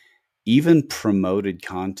content. Even promoted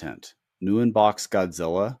content. New in box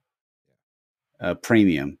Godzilla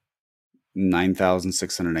premium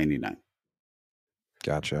 9,699.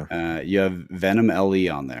 Gotcha. You have Venom LE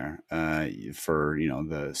on there for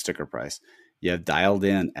the sticker price. You have Dialed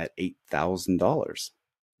In at $8,000,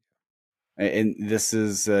 and this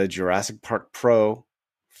is Jurassic Park Pro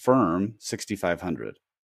firm 6,500.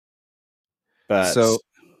 But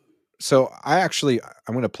So I'm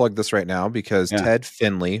going to plug this right now because yeah, Ted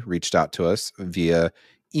Finley reached out to us via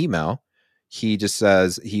email. He just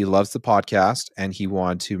says he loves the podcast and he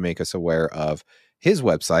wanted to make us aware of his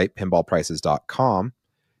website, pinballprices.com.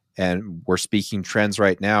 And we're speaking trends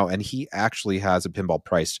right now. And he actually has a pinball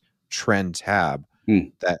price trend tab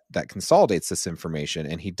that consolidates this information.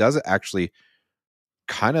 And he does it actually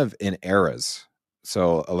kind of in eras.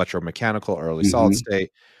 So electromechanical, early solid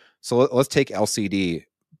state. So let's take LCD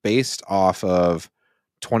based off of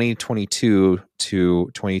 2022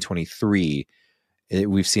 to 2023.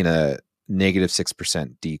 We've seen a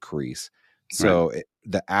 -6% decrease. So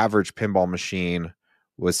the average pinball machine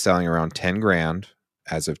was selling around 10 grand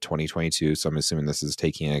as of 2022. So I'm assuming this is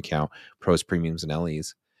taking into account pros, premiums, and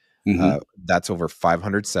LEs. That's over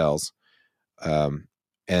 500 sales.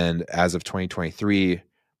 And as of 2023,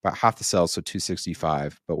 about half the sales, so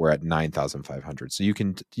 265, but we're at 9,500. So you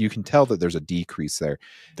can tell that there's a decrease there.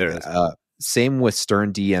 there is. Same with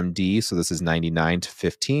Stern DMD. So this is 99 to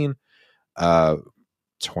 15.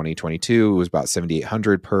 2022 was about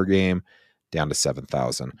 7,800 per game, down to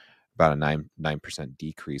 7,000. About a 9%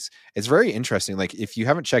 decrease. It's very interesting. Like if you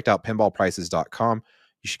haven't checked out pinballprices.com,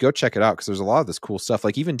 you should go check it out because there's a lot of this cool stuff.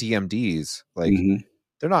 Like even DMDs, like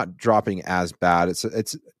they're not dropping as bad. It's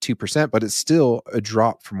 2%, but it's still a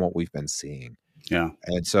drop from what we've been seeing. Yeah.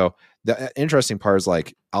 And so the interesting part is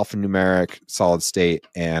like alphanumeric, solid state,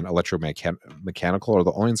 and electromechanical are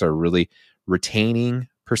the only ones that are really retaining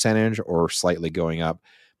percentage or slightly going up.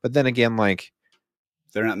 But then again, like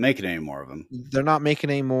they're not making any more of them. They're not making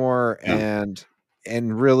any more, Yeah.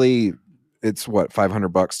 and really, it's what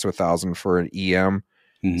 $500 to $1,000 for an EM.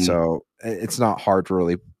 So it's not hard to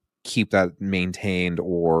really keep that maintained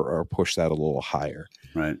or push that a little higher.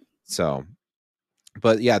 Right. So,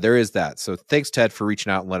 but yeah, there is that. So thanks, Ted, for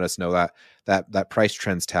reaching out and let us know that price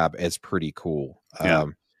trends tab is pretty cool. Yeah.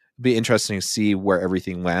 It'd be interesting to see where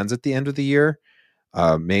everything lands at the end of the year.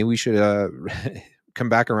 Maybe we should come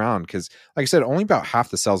back around because, like I said, only about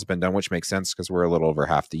half the sales have been done, which makes sense because we're a little over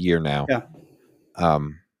half the year now. Yeah.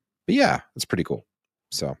 But yeah, it's pretty cool.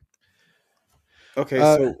 So, okay.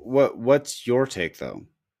 So what's your take though?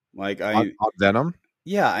 Like on Venom?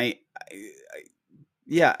 Yeah,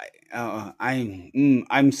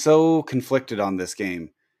 I'm so conflicted on this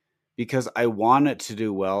game because I want it to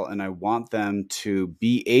do well and I want them to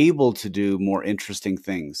be able to do more interesting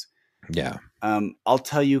things. Yeah. I'll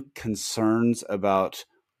tell you concerns about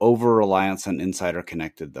over reliance on Insider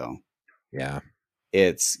Connected, though. Yeah.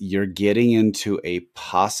 It's you're getting into a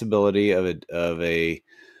possibility of a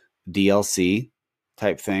DLC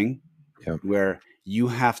type thing Yep. where you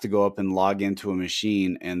have to go up and log into a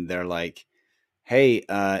machine and they're like, hey,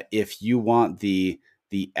 if you want the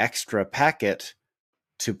extra packet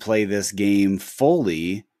to play this game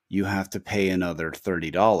fully, you have to pay another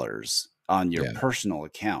 $30 on your Yeah. personal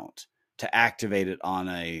account to activate it on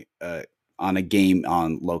a game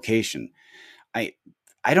on location. I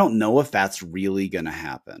don't know if that's really going to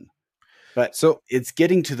happen, but So it's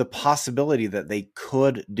getting to the possibility that they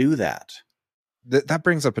could do that. that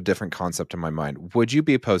brings up a different concept in my mind. Would you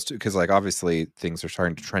be opposed to, because like obviously things are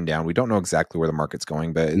starting to trend down. We don't know exactly where the market's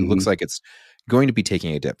going, but it looks like it's going to be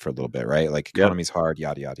taking a dip for a little bit, right? Like economy's hard,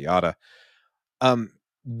 yada, yada, yada.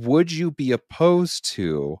 Would you be opposed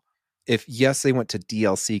to if, yes, they went to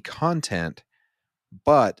DLC content,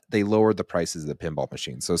 but they lowered the prices of the pinball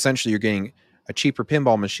machine? So essentially you're getting a cheaper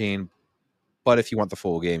pinball machine, but if you want the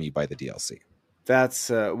full game, you buy the DLC. That's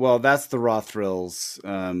that's the Raw Thrills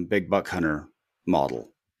Big Buck Hunter model.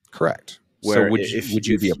 Correct. So Where would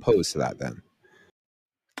you be opposed to that then?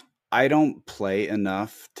 I don't play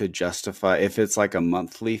enough to justify if it's like a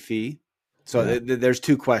monthly fee. So there's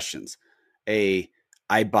two questions.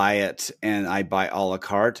 I buy it and I buy a la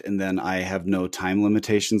carte and then I have no time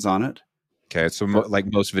limitations on it. Okay, so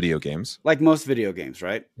like most video games. Like most video games,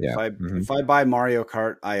 right? Yeah. If I buy Mario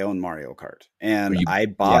Kart, I own Mario Kart. And I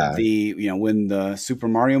bought when the Super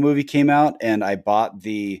Mario movie came out and I bought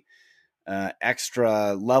the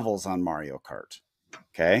extra levels on Mario Kart.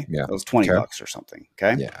 Okay. Yeah. It was $20 or something.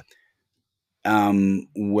 Okay. Yeah.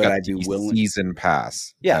 Would I be willing? Season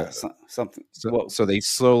pass. Yeah. Something. So they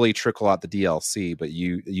slowly trickle out the DLC, but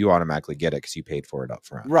you automatically get it because you paid for it up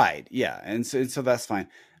front. Right. Yeah. And so that's fine.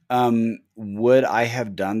 Would I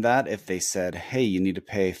have done that if they said, hey, you need to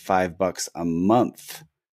pay $5 a month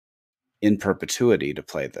in perpetuity to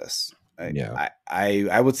play this?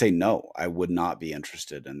 I would say no. I would not be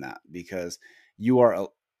interested in that because you are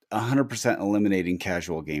 100% eliminating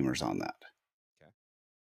casual gamers on that.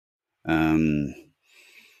 And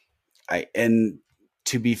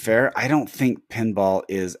to be fair, I don't think pinball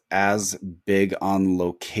is as big on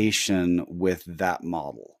location with that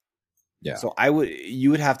model. Yeah. So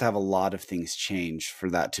you would have to have a lot of things change for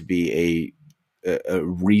that to be a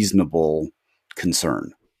reasonable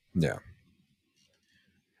concern. Yeah.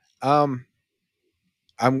 I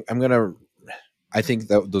think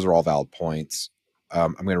that those are all valid points.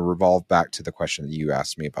 I'm going to revolve back to the question that you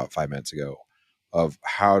asked me about 5 minutes ago of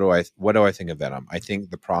what do I think of Venom? I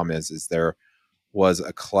think the problem is there was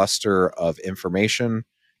a cluster of information.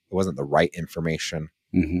 It wasn't the right information.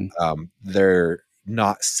 Mm-hmm. They're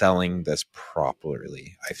not selling this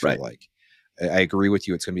properly. I feel like I agree with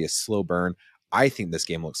you. It's going to be a slow burn. I think this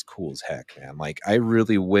game looks cool as heck, man. Like I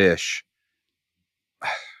really wish.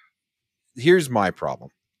 Here's my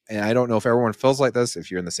problem. And I don't know if everyone feels like this.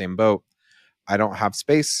 If you're in the same boat, I don't have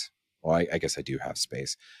space. Well, I guess I do have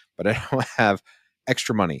space, but I don't have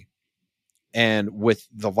extra money. And with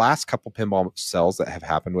the last couple pinball sales that have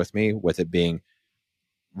happened with me, with it being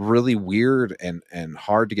really weird and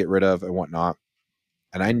hard to get rid of and whatnot,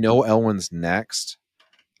 and I know Elwyn's next,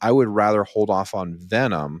 I would rather hold off on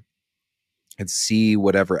Venom and see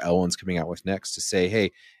whatever Elwyn's coming out with next to say,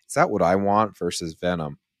 hey, is that what I want versus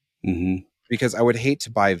Venom? Mm-hmm. Because I would hate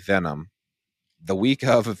to buy Venom the week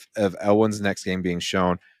of Elwyn's next game being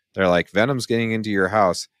shown. They're like, Venom's getting into your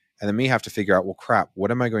house. And then me have to figure out, well, crap,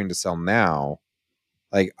 what am I going to sell now?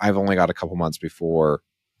 Like, I've only got a couple months before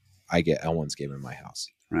I get Elwyn's game in my house.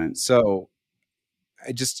 Right. So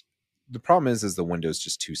the problem is the window's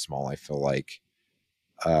just too small. I feel like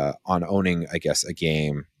on owning, I guess, a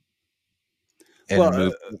game and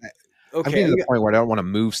move. Okay. I'm getting to the point where I don't want to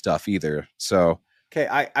move stuff either. So, okay.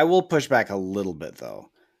 I will push back a little bit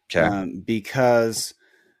though. Okay. Because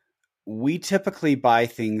we typically buy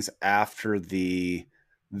things after the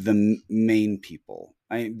main people.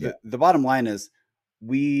 The bottom line is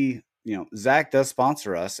Zach does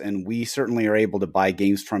sponsor us and we certainly are able to buy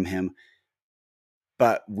games from him,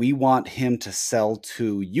 but we want him to sell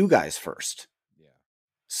to you guys first. Yeah.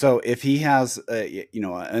 So if he has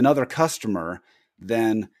another customer,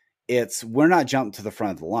 then we're not jumping to the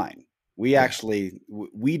front of the line. We actually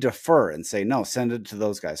we defer and say, no, send it to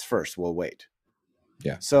those guys first. We'll wait.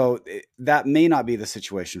 Yeah. So that may not be the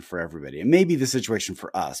situation for everybody. It may be the situation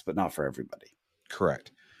for us, but not for everybody.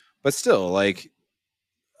 Correct. But still, like,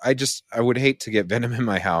 I would hate to get Venom in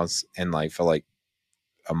my house and like feel like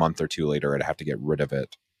a month or two later, I'd have to get rid of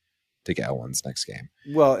it to get Elwyn's next game.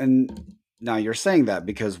 Well, and now you're saying that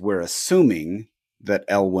because we're assuming that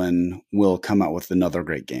Elwyn will come out with another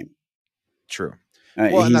great game. True.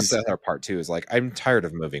 Well, and that's the other part too, is like, I'm tired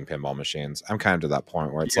of moving pinball machines. I'm kind of to that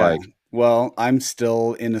point where it's like, well, I'm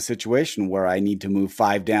still in a situation where I need to move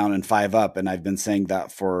 5 down and 5 up. And I've been saying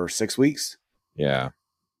that for 6 weeks. Yeah.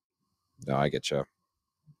 No, I get you. I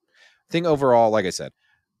think overall, like I said,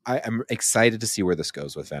 I'm excited to see where this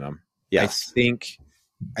goes with Venom. Yes.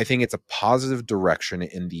 I think it's a positive direction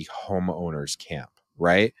in the homeowners camp,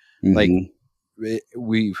 right? Mm-hmm. Like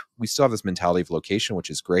we still have this mentality of location, which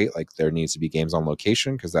is great. Like there needs to be games on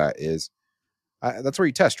location because that's where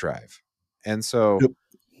you test drive. And so,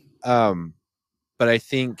 but I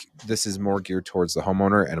think this is more geared towards the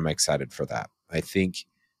homeowner, and I'm excited for that. I think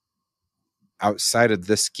outside of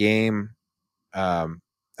this game, I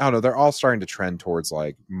don't know, they're all starting to trend towards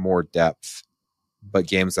like more depth, but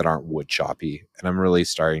games that aren't wood choppy. And I'm really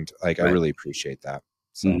starting to like, I really appreciate that.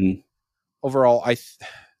 So overall, I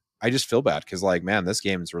just feel bad because like, man, this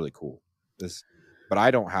game is really cool. But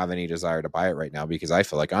I don't have any desire to buy it right now because I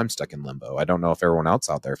feel like I'm stuck in limbo. I don't know if everyone else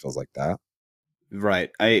out there feels like that.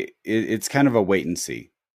 Right. It's kind of a wait and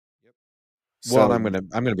see. Yep. So, well, I'm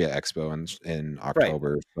gonna be at Expo in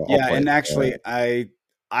October. Right. So yeah, and actually,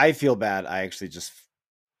 I feel bad. I actually just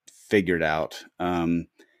figured out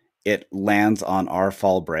it lands on our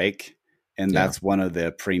fall break, and that's one of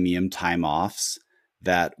the premium time offs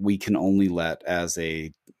that we can only let as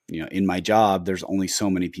a, in my job, there's only so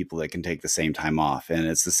many people that can take the same time off, and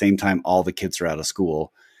it's the same time all the kids are out of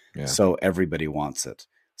school. Yeah. So everybody wants it.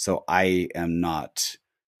 So I am not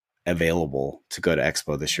available to go to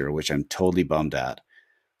Expo this year, which I'm totally bummed at.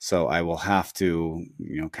 So I will have to,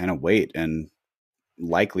 kind of wait and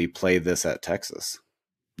likely play this at Texas.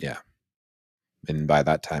 Yeah. And by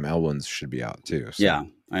that time, Elwyn's should be out too. So. Yeah.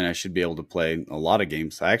 And I should be able to play a lot of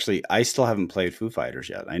games. I still haven't played Foo Fighters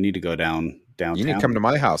yet. I need to go downtown. You need to come to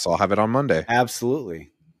my house. I'll have it on Monday. Absolutely.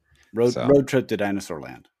 Road trip to Dinosaur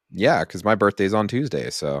Land. Yeah, because my birthday's on Tuesday.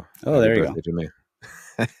 So there you go. To me.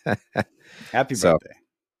 Happy birthday.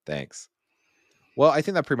 Thanks. Well, I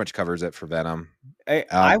think that pretty much covers it for Venom.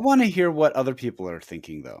 I want to hear what other people are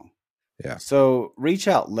thinking, though. Yeah. So reach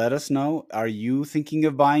out. Let us know. Are you thinking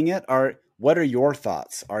of buying it? What are your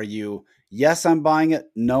thoughts? Are you, yes, I'm buying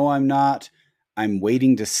it. No, I'm not. I'm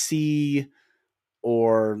waiting to see.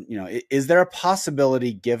 Or, is there a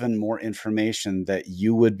possibility, given more information, that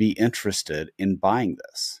you would be interested in buying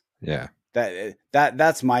this? Yeah.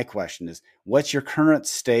 That's my question is, what's your current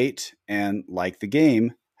state? And like the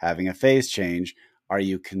game, having a phase change, are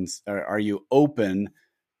you open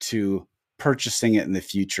to purchasing it in the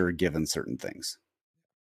future given certain things?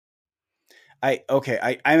 I'm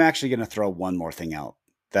actually going to throw one more thing out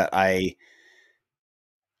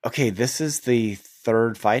this is the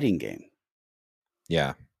third fighting game.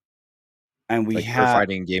 Yeah. And we have a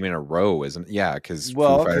fighting game in a row, isn't it? Yeah, because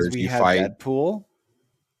we had Deadpool,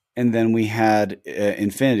 and then we had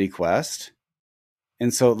Infinity Quest,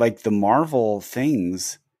 and so like the Marvel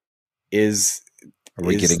things Are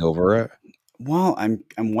we getting over it? Well, I'm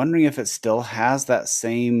wondering if it still has that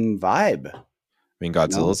same vibe. I mean,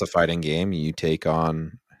 Godzilla's a fighting game. You take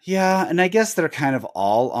on. Yeah, and I guess they're kind of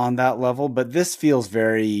all on that level, but this feels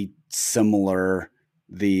very similar.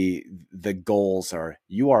 The goals are,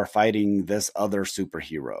 you are fighting this other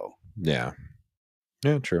superhero. Yeah.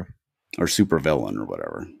 Yeah, true. Or supervillain or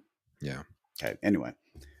whatever. Yeah. Okay. Anyway,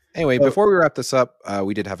 before we wrap this up,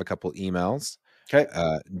 we did have a couple emails. Okay.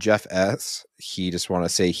 Jeff S., he just want to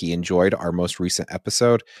say he enjoyed our most recent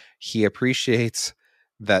episode. He appreciates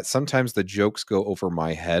that sometimes the jokes go over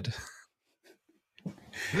my head.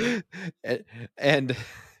 and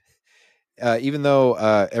even though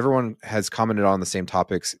everyone has commented on the same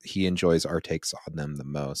topics, he enjoys our takes on them the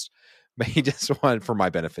most. But he just wanted, for my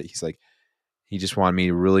benefit, he just wanted me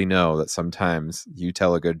to really know that sometimes you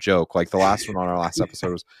tell a good joke. Like the last one on our last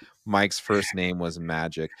episode was Mike's first name was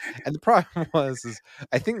Magic. And the problem is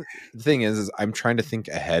I think the thing is I'm trying to think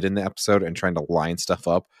ahead in the episode and trying to line stuff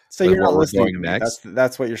up. So you're not listening to me.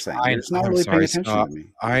 That's what you're saying. You're just not really paying attention to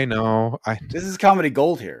me. I know. This is comedy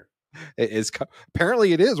gold here. It is.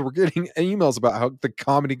 Apparently it is. We're getting emails about how the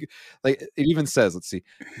comedy, like it even says, let's see,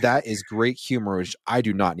 that is great humor, which I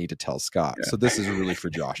do not need to tell Scott. Yeah. So this is really for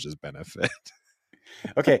Josh's benefit.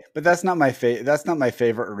 Okay, but that's not my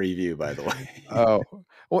favorite review, by the way. Oh,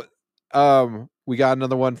 well, we got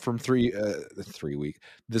another one from this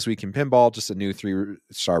week in pinball, just a new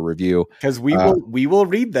 3-star review. Because we will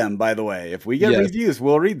read them, by the way. If we get reviews,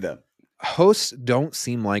 we'll read them. Hosts don't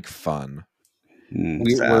seem like fun.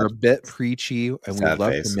 We're a bit preachy, and we Sad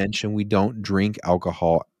love face. to mention we don't drink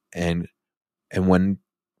alcohol, and when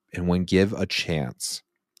give a chance.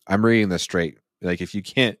 I'm reading this straight. Like if you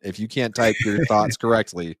can't type your thoughts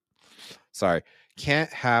correctly, sorry,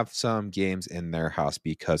 can't have some games in their house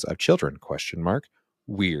because of children? Question mark.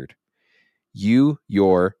 Weird.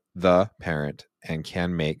 You're the parent and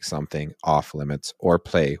can make something off limits or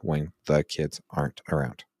play when the kids aren't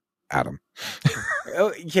around. Adam.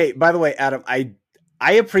 Okay, by the way, Adam,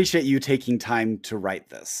 I appreciate you taking time to write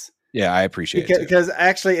this. Yeah, I appreciate it too. Because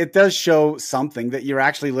actually it does show something that you're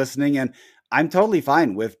actually listening, and I'm totally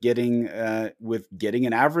fine with getting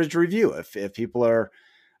an average review if people are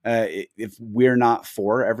if we're not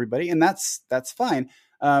for everybody, and that's fine.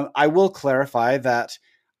 I will clarify that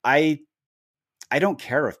I don't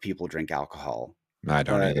care if people drink alcohol. I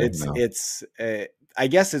don't either. It's I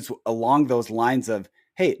guess it's along those lines of,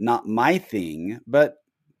 hey, not my thing, but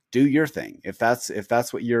do your thing. If that's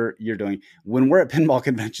what you're doing. When we're at pinball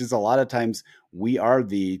conventions, a lot of times we are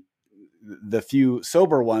the few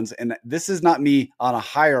sober ones, and this is not me on a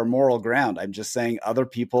higher moral ground. I'm just saying other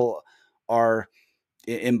people are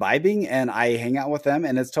imbibing, and I hang out with them,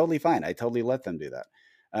 and it's totally fine. I totally let them do that.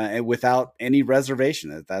 And without any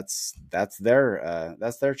reservation. That's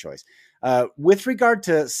their choice. With regard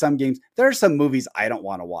to some games, there are some movies I don't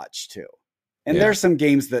want to watch too. And there's some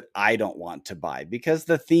games that I don't want to buy because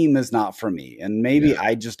the theme is not for me. And maybe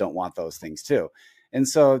I just don't want those things too. And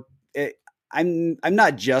so I'm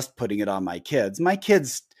not just putting it on my kids. My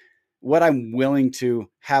kids, what I'm willing to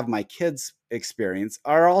have my kids experience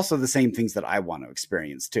are also the same things that I want to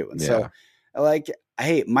experience too. And so like,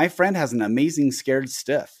 hey, my friend has an amazing Scared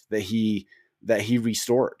Stiff that he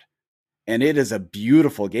restored. And it is a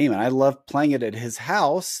beautiful game. And I love playing it at his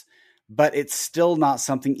house, but it's still not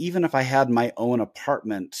something, even if I had my own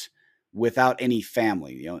apartment without any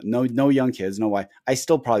family, no young kids, no wife, I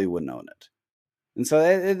still probably wouldn't own it. And so,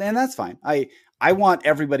 and that's fine. I want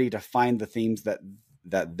everybody to find the themes that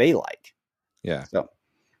they like. Yeah. So,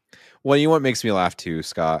 well, you know what makes me laugh too,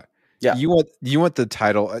 Scott? Yeah. You want the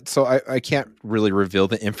title. So I can't really reveal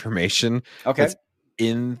the information that's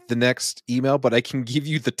in the next email, but I can give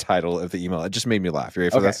you the title of the email. It just made me laugh. You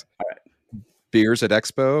ready for this? All right. Beers at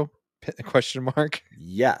Expo? Question mark.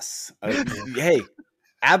 Yes. Hey,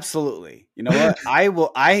 absolutely. You know what?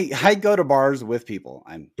 I go to bars with people.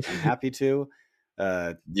 I'm happy to.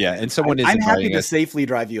 Yeah, and someone is. I'm happy to safely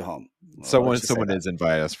drive you home. Someone is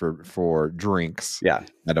inviting us for drinks. Yeah,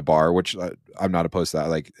 at a bar, which I'm not opposed to that.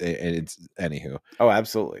 Like, it's anywho. Oh,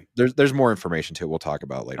 absolutely. There's more information to it. We'll talk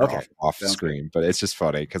about later off screen. But it's just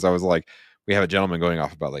funny because I was like, we have a gentleman going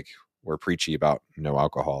off about like we're preachy about no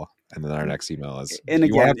alcohol, and then our next email is, and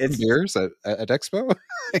again, it's beers at Expo.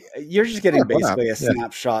 You're just getting basically a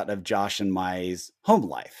snapshot of Josh and Mai's home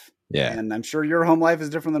life. Yeah. And I'm sure your home life is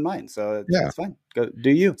different than mine. So it's fine. Go do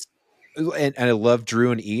you. And I love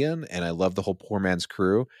Drew and Ian, and I love the whole Poor Man's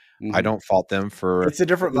Crew. Mm-hmm. I don't fault them for. It's a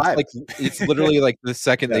different vibe. Like, it's literally like the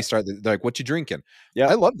second they start, they're like, "What you drinking?" Yeah,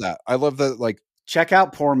 I love that. I love that. Like, check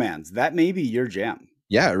out Poor Man's. That may be your jam.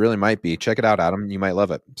 Yeah, it really might be. Check it out, Adam. You might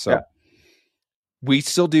love it. So we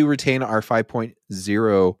still do retain our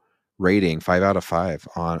 5.0 rating, 5 out of 5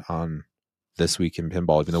 on This Week in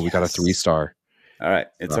Pinball, even though we got a 3-star. All right.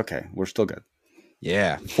 It's okay. We're still good.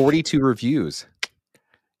 Yeah. 42 reviews.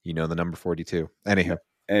 You know the number 42. Anyhow.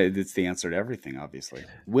 It's the answer to everything, obviously.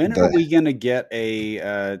 When are we going to get a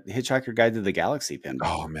Hitchhiker Guide to the Galaxy pinball?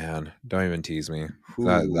 Oh, man. Don't even tease me.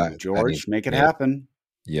 George, make it happen.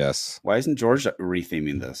 Yes. Why isn't George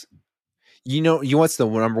retheming this? You know what's the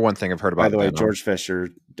number one thing I've heard about? By the way, Venom? George Fisher,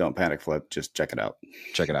 don't panic flip. Just check it out.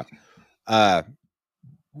 Check it out.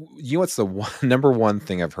 You know what's the number one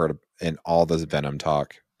thing I've heard in all this Venom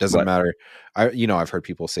talk? Doesn't matter. I've heard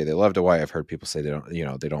people say they love Dwight. I've heard people say they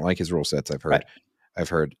don't like his rule sets. I've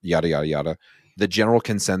heard yada yada yada. The general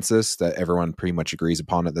consensus that everyone pretty much agrees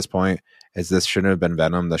upon at this point is this shouldn't have been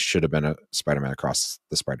Venom. This should have been a Spider-Man Across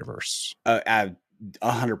the Spider-Verse.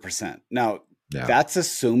 100%. Now that's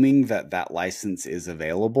assuming that license is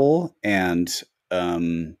available and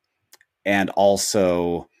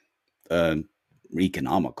also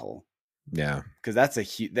economical. Yeah, because that's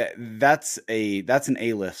an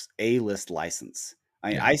A-list license.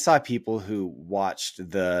 I saw people who watched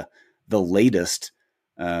the latest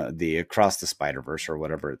the Across the Spider-Verse or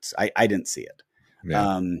whatever it's. I didn't see it,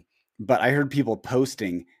 but I heard people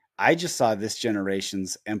posting. I just saw this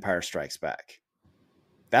generation's Empire Strikes Back.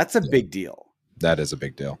 That's a big deal. That is a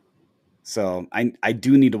big deal. So I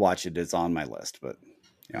do need to watch it. It's on my list, but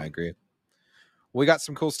I agree. We got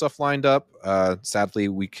some cool stuff lined up. Sadly,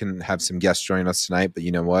 we can have some guests join us tonight, but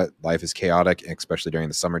you know what? Life is chaotic, especially during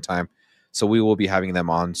the summertime. So we will be having them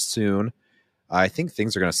on soon. I think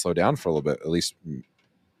things are going to slow down for a little bit, at least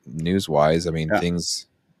news wise. I mean, things,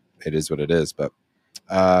 it is what it is. But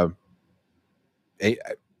hey,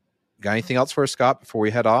 got anything else for us, Scott, before we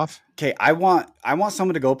head off? Okay, I want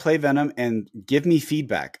someone to go play Venom and give me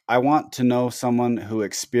feedback. I want to know someone who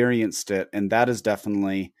experienced it, and that is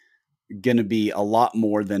definitely going to be a lot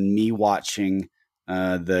more than me watching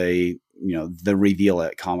the reveal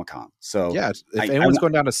at Comic-Con. So yeah, if anyone's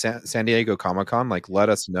going down to San Diego Comic-Con, like, let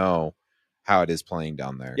us know how it is playing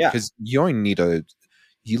down there. Yeah, because you only need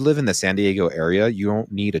you live in the San Diego area, you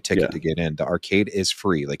don't need a ticket to get in. The arcade is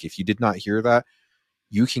free. Like, if you did not hear that,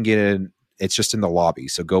 you can get in. It's just in the lobby.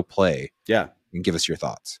 So go play. Yeah. And give us your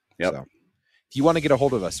thoughts. Yep. So if you want to get a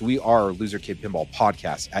hold of us, we are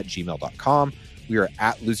loserkidpinballpodcast@gmail.com. We are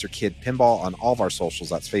at loserkidpinball on all of our socials.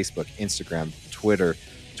 That's Facebook, Instagram, Twitter,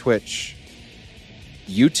 Twitch,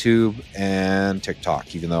 YouTube, and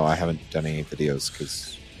TikTok, even though I haven't done any videos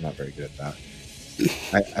because I'm not very good at that.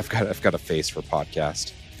 I've got a face for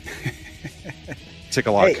podcast. Took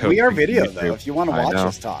a lot of code. We are video though. If you want to watch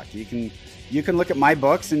us talk, you can look at my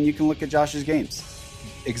books and you can look at Josh's games.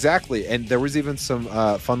 Exactly. And there was even some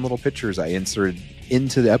fun little pictures I inserted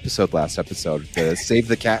into the last episode, the Save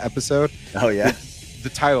the Cat episode. Oh yeah. The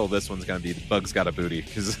title of this one's going to be Bug's Got a Booty,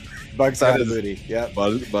 because Bug's got a booty. Yeah.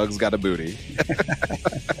 Bug's got a booty.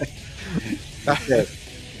 Okay.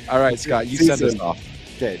 All right, Scott, you send us off.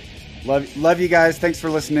 Okay. Love you guys. Thanks for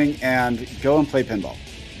listening, and go and play pinball.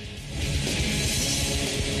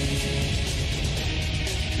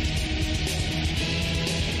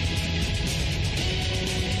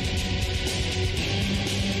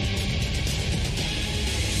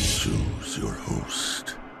 Choose your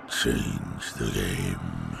host. Change the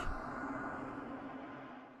game.